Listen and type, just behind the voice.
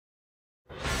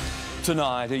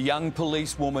Tonight, a young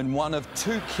policewoman, one of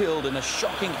two killed in a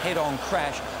shocking head-on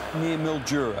crash near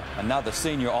Mildura. Another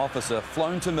senior officer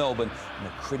flown to Melbourne in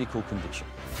a critical condition.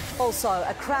 Also,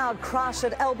 a crowd crush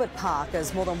at Albert Park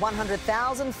as more than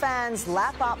 100,000 fans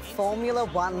lap up Formula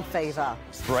One fever.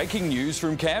 Breaking news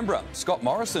from Canberra. Scott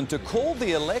Morrison to call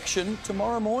the election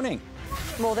tomorrow morning.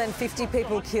 More than 50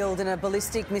 people killed in a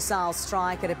ballistic missile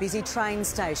strike at a busy train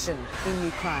station in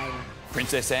Ukraine.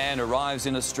 Princess Anne arrives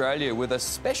in Australia with a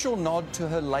special nod to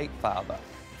her late father.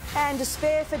 And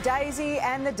despair for Daisy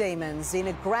and the Demons in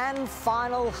a grand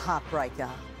final heartbreaker.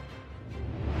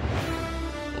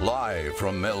 Live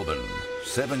from Melbourne,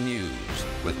 7 News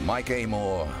with Mike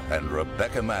Amor and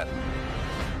Rebecca Madden.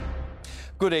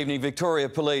 Good evening. Victoria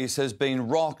Police has been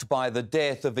rocked by the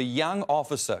death of a young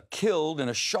officer killed in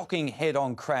a shocking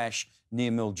head-on crash near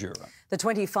Mildura. The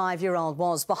 25-year-old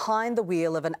was behind the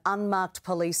wheel of an unmarked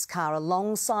police car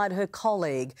alongside her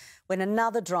colleague when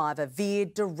another driver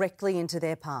veered directly into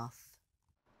their path.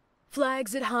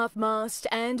 Flags at half-mast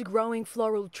and growing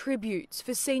floral tributes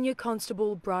for Senior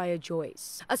Constable Briar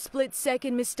Joyce. A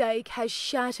split-second mistake has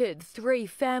shattered 3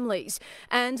 families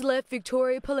and left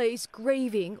Victoria Police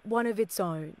grieving one of its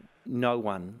own. No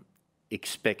one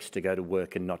expects to go to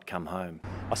work and not come home.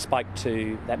 I spoke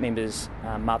to that member's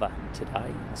mother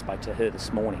today. I spoke to her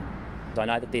this morning. I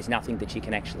know that there's nothing that you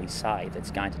can actually say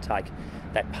that's going to take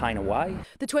that pain away.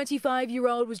 The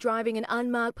 25-year-old was driving an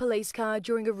unmarked police car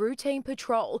during a routine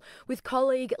patrol with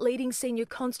colleague leading Senior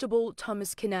Constable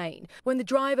Thomas Kinane when the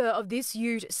driver of this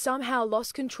ute somehow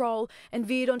lost control and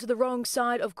veered onto the wrong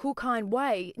side of Cookine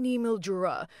Way near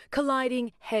Mildura,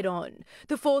 colliding head-on.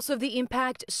 The force of the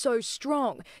impact so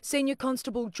strong, Senior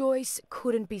Constable Joyce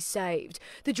couldn't be saved.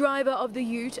 The driver of the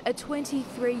ute, a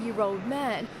 23-year-old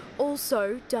man,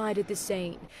 also died at the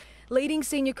scene. Leading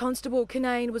Senior Constable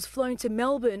Kinane was flown to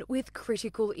Melbourne with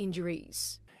critical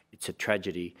injuries. It's a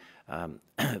tragedy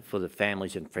for the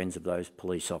families and friends of those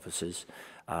police officers.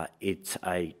 It's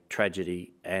a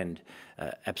tragedy and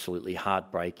absolutely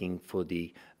heartbreaking for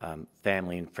the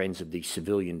family and friends of the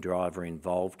civilian driver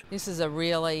involved. This is a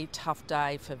really tough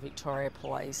day for Victoria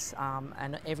Police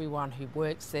and everyone who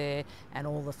works there and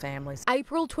all the families.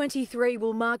 April 23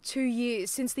 will mark 2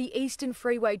 years since the Eastern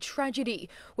Freeway tragedy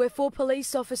where 4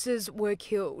 police officers were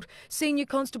killed. Senior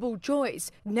Constable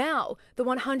Joyce, now the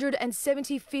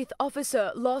 175th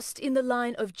officer lost in the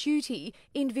line of duty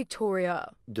in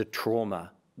Victoria. The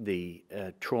trauma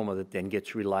that then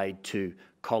gets relayed to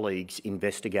colleagues,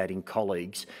 investigating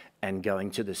colleagues, and going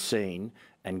to the scene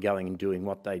and going and doing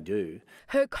what they do.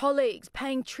 Her colleagues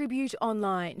paying tribute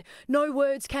online. No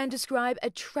words can describe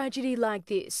a tragedy like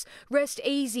this. Rest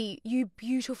easy, you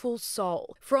beautiful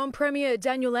soul. From Premier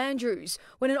Daniel Andrews,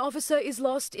 when an officer is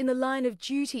lost in the line of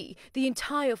duty, the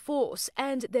entire force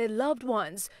and their loved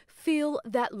ones feel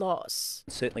that loss.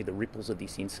 Certainly the ripples of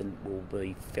this incident will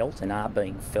be felt and are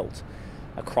being felt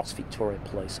across Victoria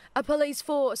Police. A police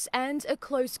force and a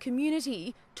close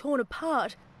community torn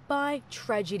apart by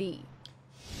tragedy.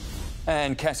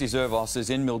 And Cassie Zervos is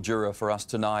in Mildura for us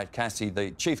tonight. Cassie,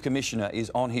 the Chief Commissioner,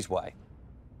 is on his way.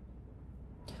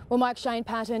 Well, Mike, Shane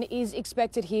Patton is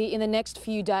expected here in the next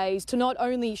few days to not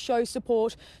only show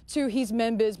support to his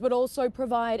members, but also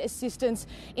provide assistance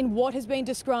in what has been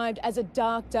described as a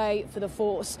dark day for the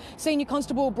force. Senior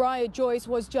Constable Briar Joyce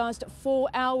was just 4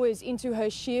 hours into her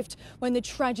shift when the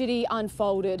tragedy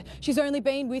unfolded. She's only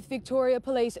been with Victoria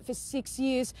Police for 6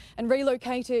 years and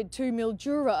relocated to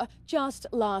Mildura just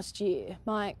last year.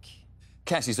 Mike.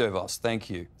 Cassie Zervos, thank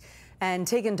you. And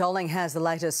Tegan Dolling has the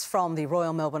latest from the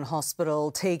Royal Melbourne Hospital.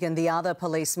 Tegan, the other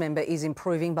police member, is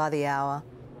improving by the hour.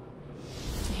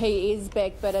 He is,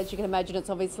 Beck, but as you can imagine, it's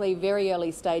obviously very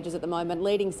early stages at the moment.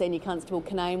 Leading Senior Constable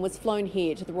Kinane was flown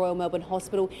here to the Royal Melbourne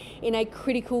Hospital in a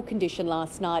critical condition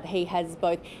last night. He has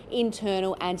both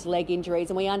internal and leg injuries,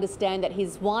 and we understand that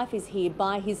his wife is here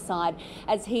by his side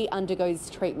as he undergoes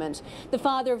treatment. The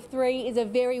father of 3 is a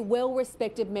very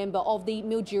well-respected member of the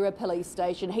Mildura Police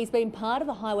Station. He's been part of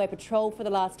the Highway Patrol for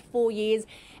the last 4 years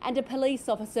and a police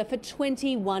officer for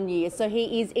 21 years, so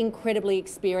he is incredibly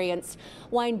experienced.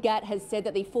 Wayne Gatt has said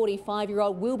that the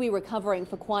 45-year-old will be recovering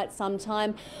for quite some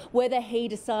time. Whether he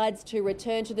decides to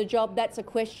return to the job, that's a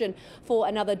question for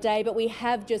another day, but we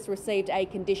have just received a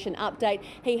condition update.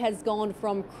 He has gone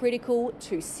from critical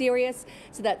to serious,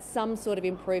 so that's some sort of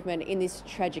improvement in this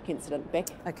tragic incident. Beck.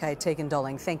 OK, Tegan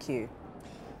Dolling, thank you.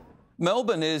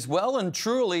 Melbourne is well and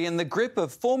truly in the grip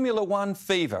of Formula One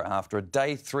fever after a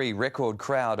Day 3 record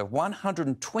crowd of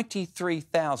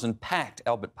 123,000 packed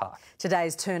Albert Park.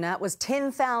 Today's turnout was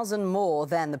 10,000 more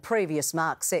than the previous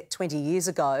mark set 20 years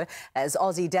ago as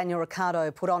Aussie Daniel Ricciardo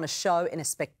put on a show in a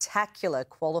spectacular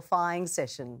qualifying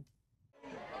session.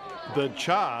 the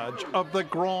charge of the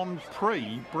Grand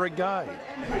Prix Brigade.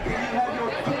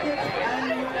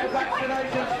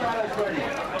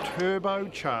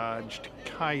 Turbocharged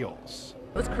chaos.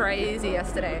 It was crazy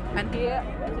yesterday, and here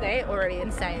today already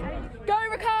insane. Go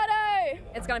Ricardo!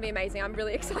 It's going to be amazing. I'm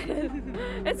really excited.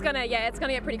 It's going to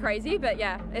get pretty crazy, but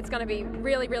yeah, it's going to be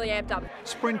really, really amped up.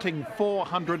 Sprinting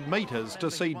 400 metres to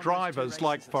see drivers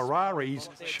like Ferrari's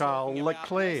Charles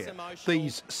Leclerc.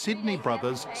 These Sydney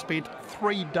brothers spent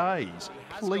 3 days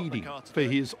pleading for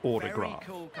his autograph.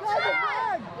 Please!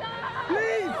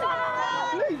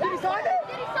 Please, did he sign it?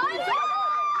 Did he sign it?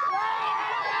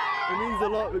 It means a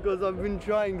lot because I've been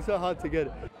trying so hard to get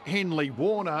it. Henley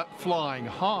Warner flying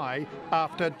high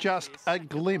after just a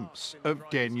glimpse of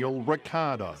Daniel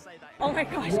Ricciardo. Oh my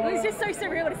gosh, it was just so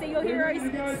surreal to see your heroes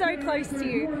so close to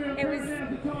you. It was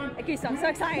a goosebump, so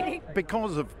exciting.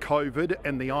 Because of COVID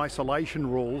and the isolation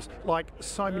rules, like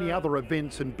so many other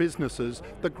events and businesses,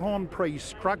 the Grand Prix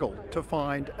struggled to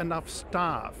find enough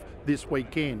staff this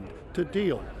weekend to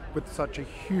deal with such a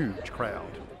huge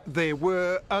crowd. There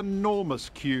were enormous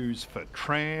queues for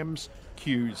trams,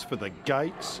 queues for the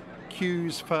gates,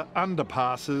 queues for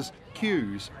underpasses,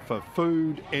 queues for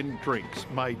food and drinks,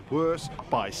 made worse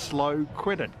by slow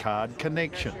credit card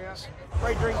connections.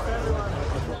 Free drinks for everyone.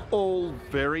 All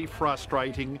very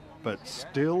frustrating, but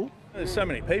still... There's so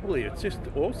many people here, it's just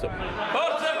awesome.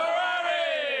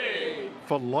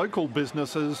 For local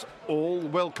businesses, all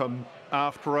welcome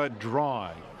after a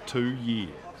dry 2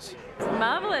 years. It's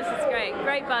marvellous, it's great.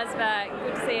 Great buzz back,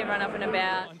 good to see everyone up and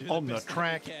about. On the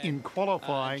track, in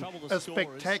qualifying, a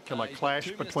spectacular clash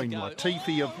between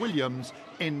Latifi of Williams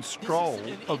and Stroll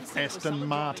of Aston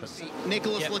Martin.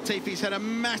 Nicholas Latifi's had a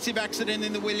massive accident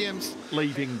in the Williams.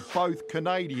 Leaving both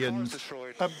Canadians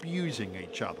abusing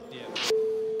each other.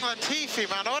 Latifi,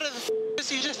 man, what is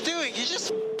you just doing? You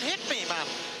just hit me, man.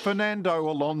 Fernando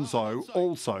Alonso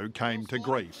also came to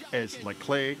grief as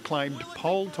Leclerc claimed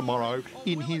pole tomorrow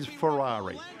in his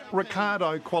Ferrari.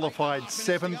 Ricciardo qualified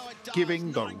 7th,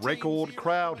 giving the record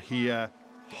crowd here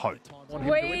hope.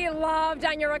 We love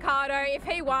Daniel Ricciardo. If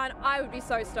he won, I would be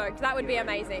so stoked. That would be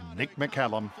amazing. Nick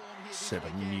McCallum,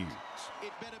 7 News.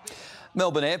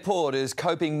 Melbourne Airport is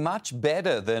coping much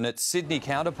better than its Sydney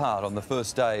counterpart on the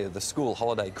first day of the school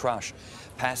holiday crush.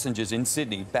 Passengers in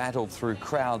Sydney battled through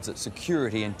crowds at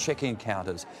security and check-in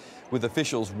counters, with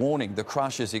officials warning the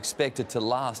crush is expected to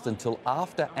last until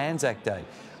after Anzac Day.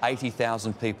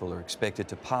 80,000 people are expected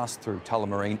to pass through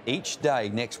Tullamarine each day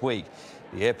next week.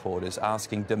 The airport is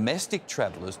asking domestic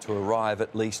travellers to arrive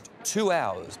at least 2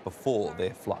 hours before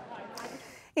their flight.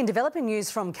 In developing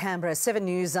news from Canberra, 7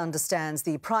 News understands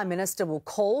the Prime Minister will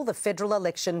call the federal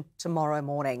election tomorrow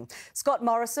morning. Scott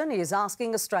Morrison is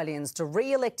asking Australians to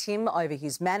re-elect him over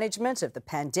his management of the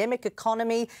pandemic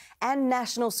economy and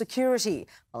national security,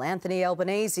 while Anthony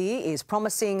Albanese is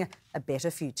promising a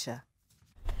better future.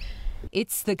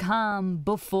 It's the calm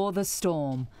before the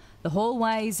storm. The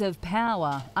hallways of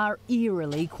power are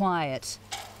eerily quiet.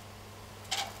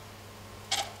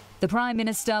 The Prime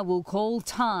Minister will call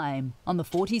time on the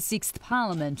 46th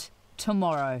Parliament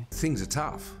tomorrow. Things are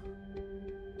tough,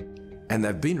 and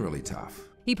they've been really tough.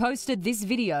 He posted this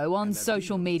video on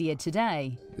social media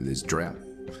today. There's drought,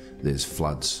 there's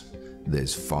floods,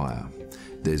 there's fire,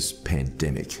 there's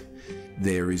pandemic.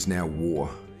 There is now war.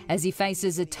 As he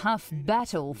faces a tough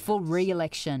battle for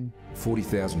re-election.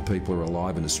 40,000 people are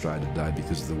alive in Australia today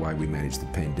because of the way we managed the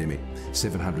pandemic.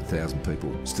 700,000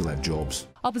 people still have jobs.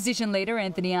 Opposition leader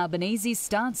Anthony Albanese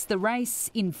starts the race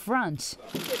in front.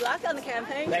 Good luck on the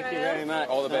campaign. Thank you very much.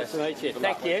 All the best. Nice to meet you.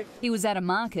 Thank you. He was at a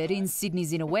market in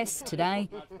Sydney's Inner West today,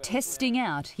 testing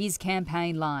out his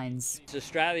campaign lines.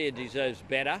 Australia deserves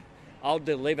better. I'll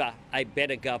deliver a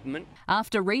better government.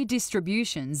 After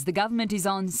redistributions, the government is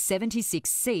on 76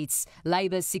 seats,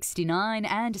 Labor 69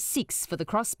 and 6 for the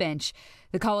crossbench.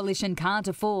 The coalition can't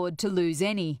afford to lose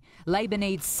any. Labor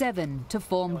needs 7 to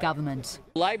form government.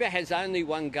 Labor has only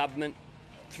won government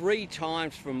 3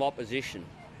 times from opposition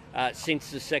since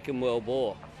the Second World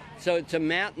War. So it's a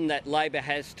mountain that Labor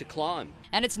has to climb.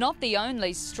 And it's not the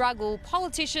only struggle.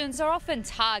 Politicians are often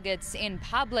targets in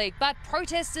public, but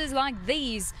protesters like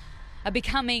these are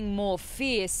becoming more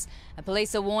fierce.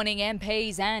 Police are warning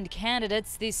MPs and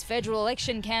candidates this federal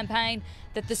election campaign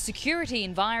that the security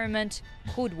environment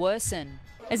could worsen.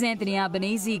 As Anthony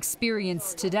Albanese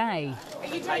experienced today. Are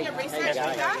you doing a research with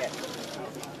that?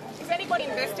 Is anybody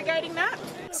investigating that?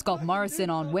 Scott Morrison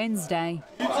on Wednesday.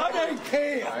 I don't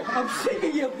care. I'm sick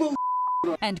of your bull.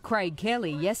 And Craig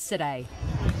Kelly yesterday.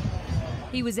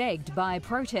 He was egged by a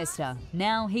protester.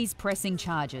 Now he's pressing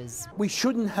charges. We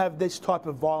shouldn't have this type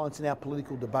of violence in our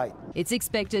political debate. It's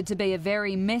expected to be a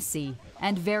very messy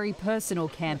and very personal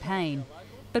campaign,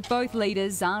 but both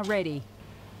leaders are ready.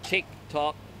 Tick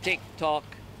tock, tick tock.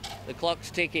 The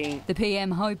clock's ticking. The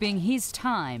PM hoping his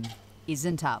time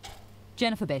isn't up.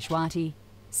 Jennifer Beshwati,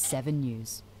 7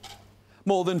 News.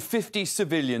 More than 50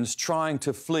 civilians trying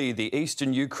to flee the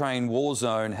eastern Ukraine war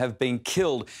zone have been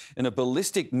killed in a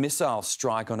ballistic missile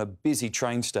strike on a busy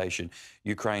train station.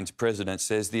 Ukraine's president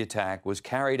says the attack was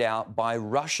carried out by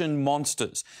Russian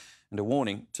monsters. And a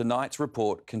warning, tonight's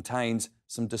report contains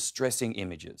some distressing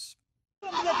images.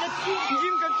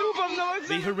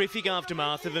 The horrific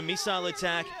aftermath of a missile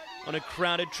attack on a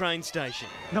crowded train station.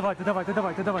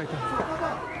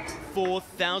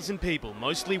 4,000 people,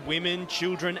 mostly women,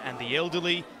 children and the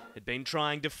elderly, had been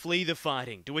trying to flee the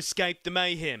fighting, to escape the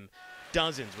mayhem.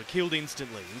 Dozens were killed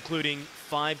instantly, including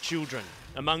 5 children.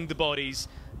 Among the bodies,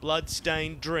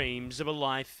 blood-stained dreams of a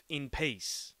life in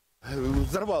peace.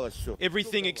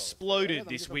 Everything exploded,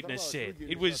 this witness said.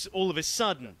 It was all of a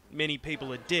sudden. Many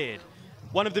people are dead.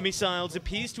 One of the missiles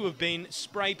appears to have been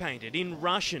spray-painted in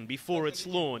Russian before its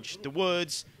launch. The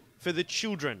words, "for the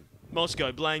children."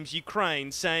 Moscow blames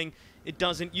Ukraine, saying it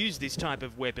doesn't use this type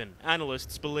of weapon.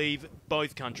 Analysts believe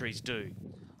both countries do.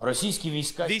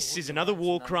 This is another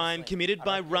war crime committed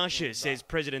by Russia, says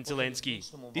President Zelensky.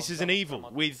 This is an evil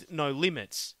with no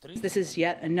limits. This is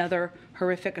yet another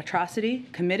horrific atrocity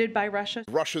committed by Russia.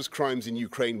 Russia's crimes in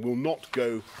Ukraine will not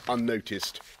go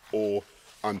unnoticed or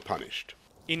unpunished.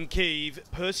 In Kyiv,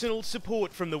 personal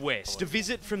support from the West, a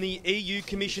visit from the EU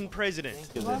Commission President.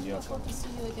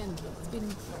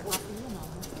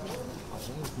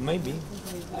 Maybe.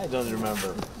 I don't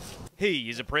remember. He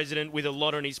is a president with a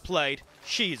lot on his plate.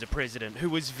 She is a president who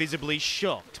was visibly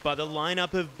shocked by the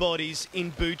lineup of bodies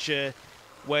in Bucha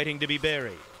waiting to be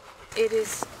buried. It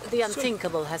is the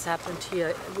unthinkable has happened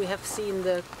here. We have seen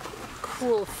the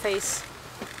cruel face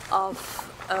of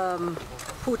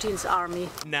Putin's army.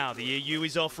 Now the EU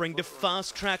is offering to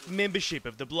fast-track membership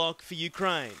of the bloc for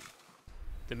Ukraine.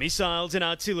 The missiles and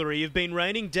artillery have been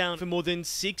raining down for more than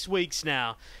 6 weeks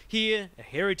now. Here, a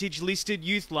heritage-listed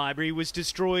youth library was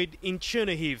destroyed in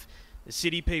Chernihiv. The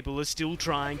city people are still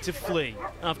trying to flee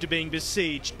after being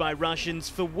besieged by Russians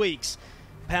for weeks.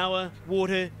 Power,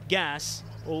 water, gas,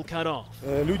 all cut off.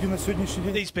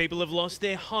 These people have lost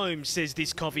their homes, says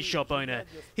this coffee shop owner.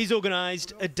 He's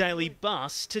organised a daily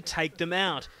bus to take them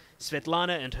out.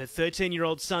 Svetlana and her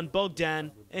 13-year-old son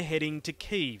Bogdan are heading to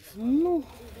Kyiv.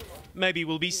 Maybe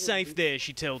we'll be safe there,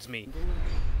 she tells me.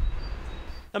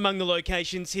 Among the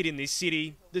locations hit in this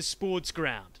city, the sports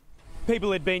ground.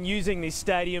 People had been using this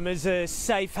stadium as a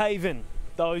safe haven.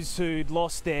 Those who'd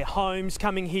lost their homes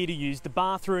coming here to use the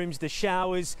bathrooms, the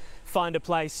showers, find a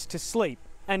place to sleep.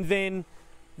 And then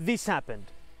this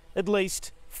happened. At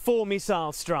least 4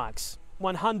 missile strikes.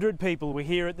 100 people were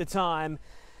here at the time.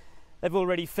 They've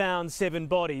already found 7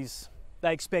 bodies.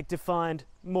 They expect to find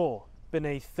more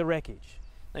beneath the wreckage.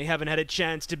 They haven't had a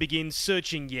chance to begin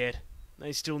searching yet.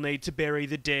 They still need to bury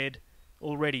the dead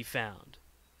already found.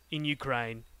 In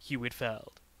Ukraine, Hugh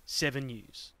Whitfield, 7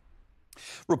 News.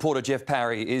 Reporter Jeff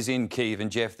Parry is in Kyiv, and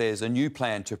Jeff, there's a new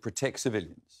plan to protect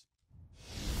civilians.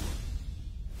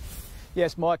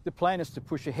 Yes, Mike, the plan is to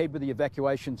push ahead with the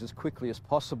evacuations as quickly as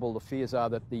possible. The fears are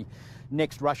that the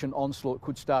next Russian onslaught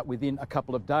could start within a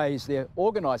couple of days. They're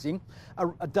organising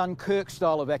a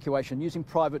Dunkirk-style evacuation using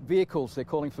private vehicles. They're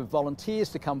calling for volunteers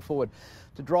to come forward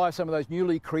to drive some of those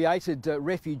newly created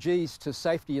refugees to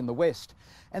safety in the West.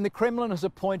 And the Kremlin has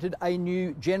appointed a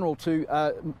new general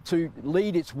to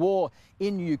lead its war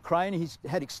in Ukraine. He's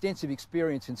had extensive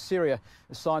experience in Syria,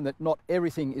 a sign that not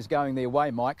everything is going their way,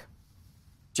 Mike.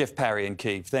 Jeff Parry in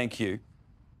Kyiv, thank you.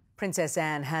 Princess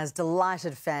Anne has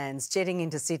delighted fans jetting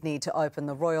into Sydney to open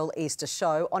the Royal Easter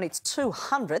Show on its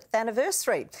 200th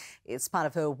anniversary. It's part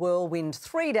of her whirlwind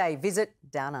 3-day visit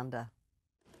down under.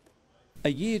 A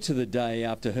year to the day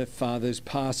after her father's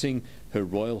passing, Her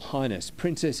Royal Highness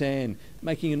Princess Anne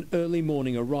making an early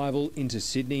morning arrival into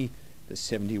Sydney. The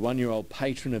 71-year-old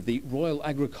patron of the Royal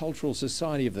Agricultural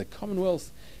Society of the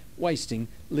Commonwealth wasting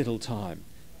little time.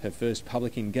 Her first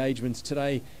public engagements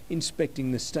today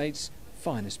inspecting the state's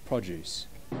finest produce.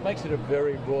 Makes it a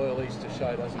very royal Easter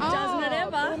show, doesn't it? Doesn't it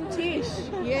ever? Tish,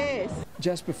 yes.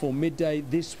 Just before midday,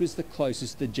 this was the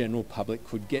closest the general public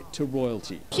could get to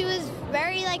royalty. She was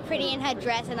very pretty in her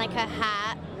dress and her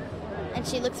hat, and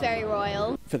she looks very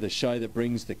royal. For the show that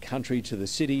brings the country to the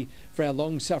city, for our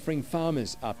long-suffering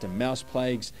farmers after mouse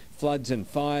plagues, floods and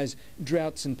fires,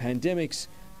 droughts and pandemics,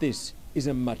 this is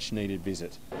a much-needed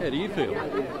visit. How do you feel?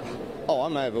 Oh, Oh,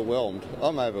 I'm overwhelmed.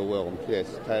 I'm overwhelmed, yes,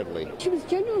 totally. She was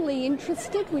genuinely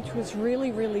interested, which was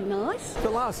really, really nice. The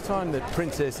last time that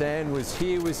Princess Anne was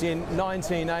here was in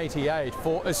 1988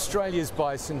 for Australia's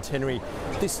bicentenary.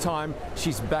 This time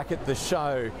she's back at the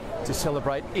show to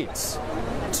celebrate its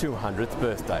 200th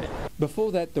birthday.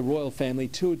 Before that, the royal family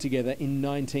toured together in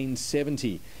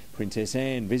 1970. Princess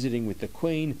Anne visiting with the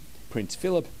Queen, Prince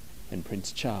Philip and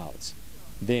Prince Charles.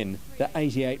 Then the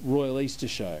 88 Royal Easter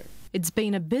Show. It's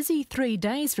been a busy 3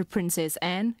 days for Princess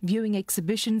Anne, viewing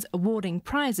exhibitions, awarding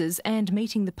prizes and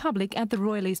meeting the public at the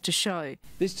Royal Easter Show.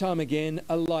 This time again,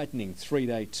 a lightning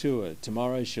 3-day tour.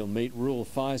 Tomorrow she'll meet Rural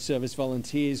Fire Service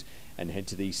volunteers and head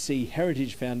to the Sea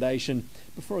Heritage Foundation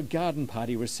before a garden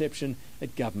party reception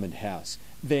at Government House.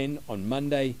 Then, on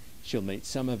Monday, she'll meet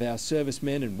some of our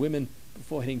servicemen and women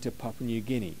before heading to Papua New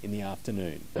Guinea in the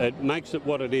afternoon. It makes it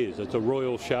what it is. It's a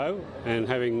royal show, and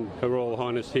having Her Royal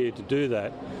Highness here to do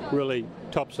that really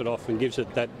tops it off and gives it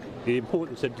the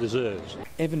importance it deserves.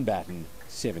 Evan Batten,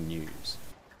 7 News.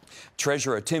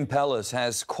 Treasurer Tim Pallas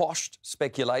has quashed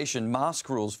speculation mask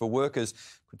rules for workers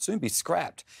could soon be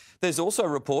scrapped. There's also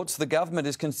reports the government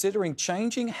is considering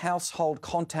changing household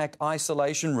contact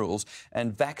isolation rules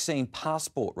and vaccine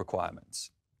passport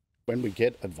requirements. When we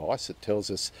get advice that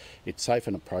tells us it's safe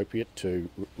and appropriate to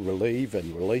relieve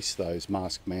and release those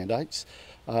mask mandates,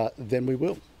 then we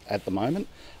will. At the moment,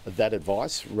 that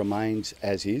advice remains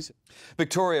as is.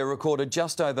 Victoria recorded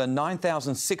just over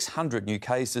 9,600 new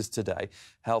cases today.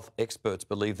 Health experts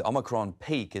believe the Omicron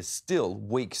peak is still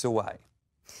weeks away.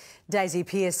 Daisy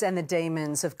Pearce and the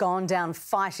Demons have gone down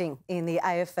fighting in the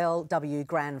AFLW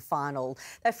Grand Final.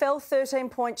 They fell 13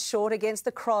 points short against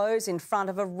the Crows in front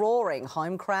of a roaring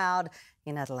home crowd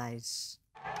in Adelaide.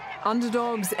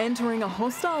 Underdogs entering a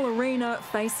hostile arena,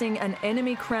 facing an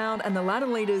enemy crowd and the ladder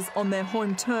leaders on their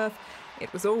home turf.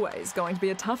 It was always going to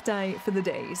be a tough day for the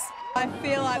D's. I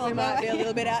feel like we might be a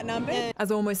little bit outnumbered. As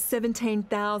almost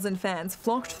 17,000 fans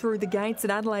flocked through the gates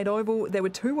at Adelaide Oval, there were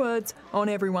 2 words on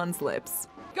everyone's lips.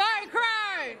 Go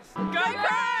Crows! Go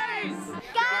Crows!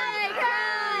 Go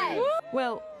Crows!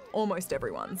 Well, almost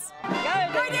everyone's.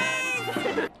 Go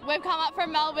D's! We've come up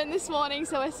from Melbourne this morning,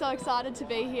 so we're so excited to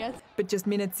be here. But just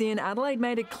minutes in, Adelaide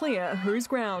made it clear whose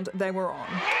ground they were on.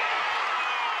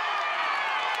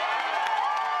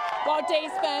 While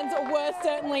D's fans were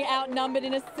certainly outnumbered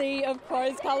in a sea of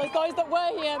Crows colours, those that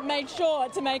were here made sure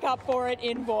to make up for it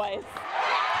in voice.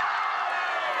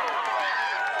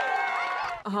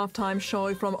 A halftime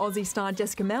show from Aussie star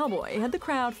Jessica Malboy had the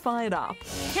crowd fired up.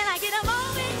 Can I get a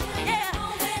moment? Yeah.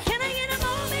 Can I get a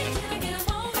moment?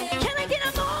 Can I get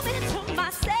a moment to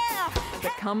myself?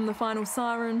 But come the final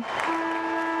siren,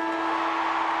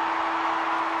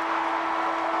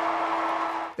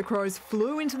 the Crows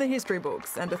flew into the history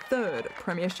books and a 3rd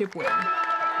premiership win.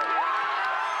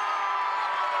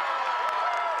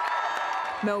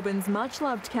 Melbourne's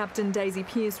much-loved captain Daisy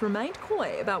Pearce remained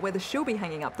coy about whether she'll be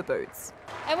hanging up the boots.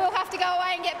 And we'll have to go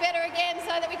away and get better again so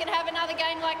that we can have another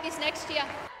game like this next year.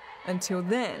 Until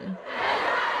then,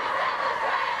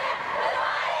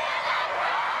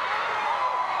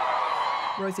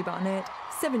 Rosie Barnett,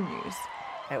 7 News.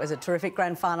 It was a terrific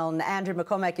grand final, and Andrew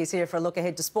McCormack is here for a look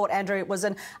ahead to sport. Andrew, it was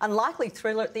an unlikely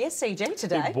thriller at the SCG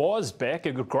today. It was, Beck.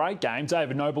 A great game.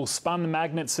 David Noble spun the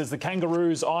magnets as the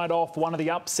Kangaroos eyed off one of the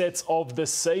upsets of the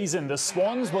season. The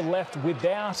Swans were left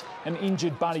without an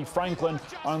injured Buddy Franklin,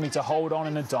 only to hold on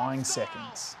in the dying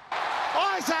seconds.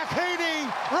 Isaac Heaney,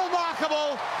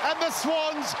 remarkable, and the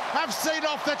Swans have seen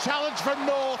off the challenge from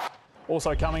North.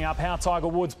 Also coming up, how Tiger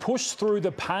Woods pushed through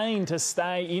the pain to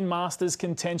stay in Masters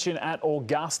contention at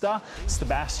Augusta.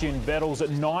 Sebastian Vettel's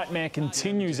nightmare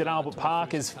continues at Albert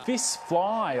Park as fists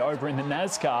fly over in the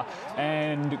NASCAR.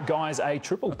 And, guys, a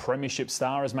triple premiership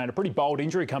star has made a pretty bold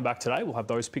injury comeback today. We'll have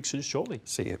those pictures shortly.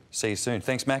 See you soon.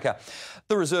 Thanks, Macca.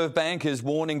 The Reserve Bank is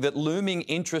warning that looming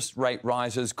interest rate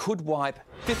rises could wipe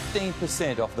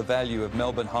 15% off the value of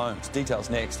Melbourne homes. Details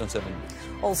next on 7 News.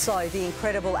 Also, the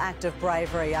incredible act of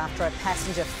bravery after a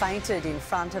passenger fainted in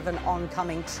front of an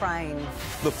oncoming train.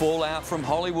 The fallout from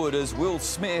Hollywood as Will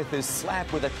Smith is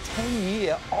slapped with a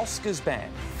 10-year Oscars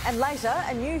ban. And later,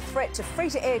 a new threat to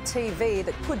free-to-air TV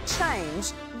that could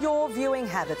change your viewing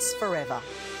habits forever.